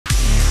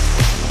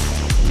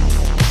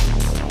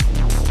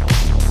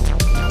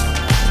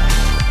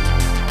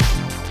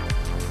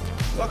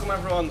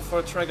everyone for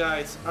a track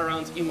guide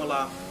around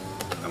Imola.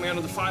 Coming out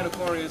of the final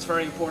corner, it's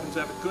very important to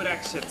have a good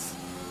exit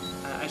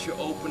as you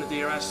open the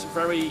DRS.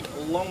 Very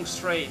long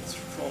straight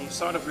from the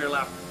start of your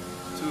lap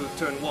to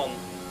turn 1.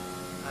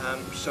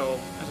 So,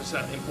 as I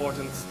said,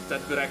 important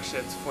that good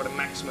exit for the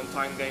maximum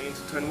time gain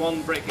into turn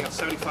 1, braking at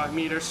 75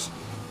 meters.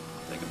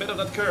 Take a bit of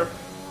that curb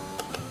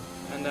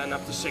and then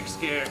up to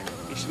 6th gear.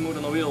 Be smooth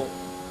on the wheel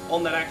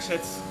on that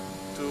exit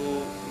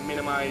to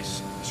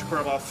minimize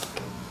scrub off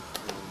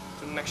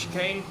to the next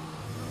chicane.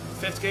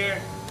 5th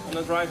gear on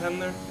that right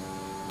hander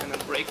and then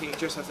braking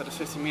just after the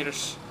 50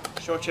 meters.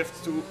 Short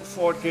shift to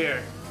 4th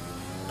gear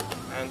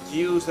and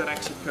use that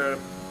exit curb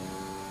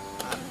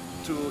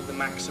to the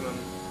maximum.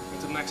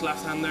 Into the next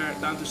left hander,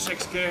 down to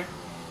 6th gear.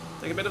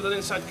 Take a bit of that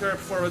inside curb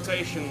for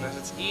rotation as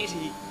it's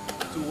easy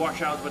to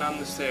wash out with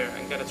understeer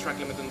and get a track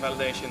limit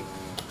invalidation.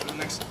 To the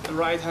next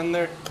right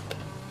hander,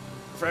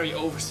 very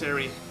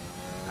oversteery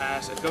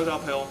as it goes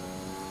uphill.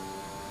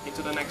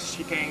 Into the next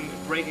chicane,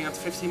 braking at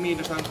 50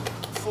 meters down to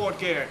 4th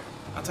gear.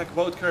 Attack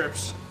both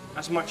curbs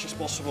as much as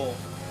possible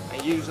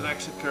and use that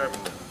exit curb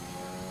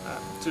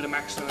to the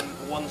maximum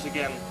once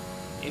again.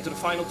 Into the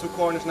final 2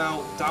 corners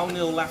now,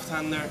 downhill left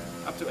hander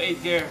up to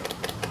 8th gear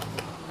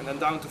and then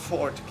down to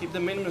 4th. Keep the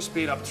minimum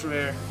speed up through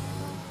here.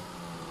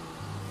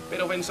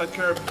 Bit of inside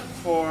curb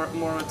for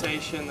more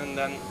rotation and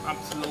then up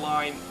to the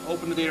line,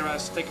 open the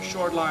DRS, take a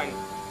short line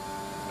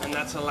and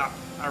that's a lap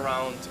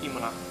around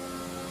Imola.